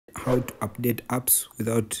how to update apps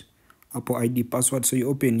without Apple ID password. So you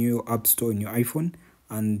open your App Store in your iPhone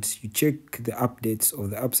and you check the updates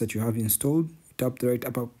of the apps that you have installed. You tap the right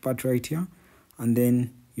upper part right here, and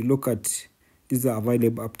then you look at these are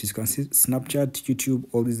available apps. You can see Snapchat, YouTube,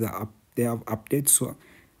 all these are up. They have updates. So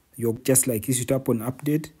you're just like this, you tap on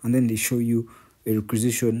update, and then they show you a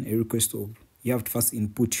request of you have to first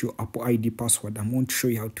input your Apple ID password. I'm going to show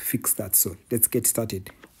you how to fix that. So let's get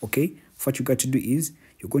started. Okay, what you got to do is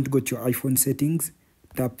you're going to go to your iPhone settings,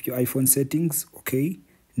 tap your iPhone settings. Okay,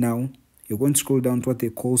 now you're going to scroll down to what they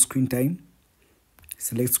call screen time.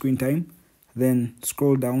 Select screen time, then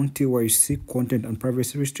scroll down till where you see content and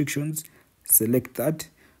privacy restrictions. Select that.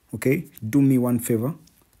 Okay, do me one favor,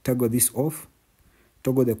 toggle this off,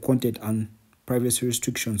 toggle the content and privacy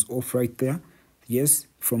restrictions off right there. Yes,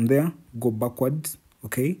 from there go backwards.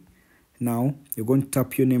 Okay, now you're going to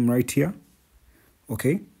tap your name right here.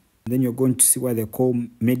 Okay, then you're going to see where they call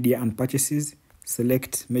media and purchases.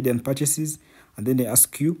 Select media and purchases, and then they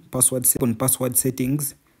ask you password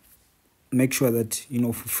settings. Make sure that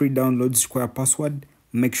for free downloads require password.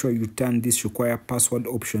 Make sure you turn this require password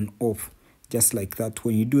option off, just like that.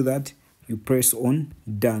 When you do that, you press on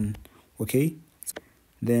done. Okay,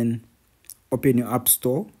 then open your App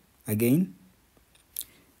Store again,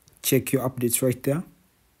 check your updates right there.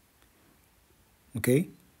 Okay,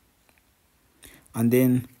 and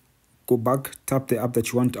then go back, tap the app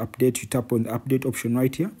that you want to update. You tap on the update option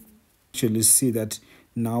right here. Actually see that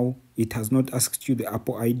now it has not asked you the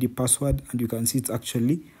Apple ID password, and you can see it's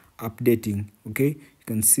actually updating. Okay, you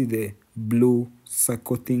can see the blue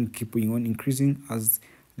circle thing keeping on increasing as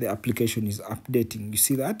the application is updating. You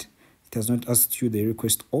see that it has not asked you the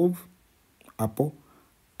request of Apple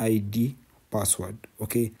ID password.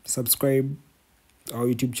 Okay, subscribe to our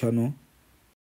YouTube channel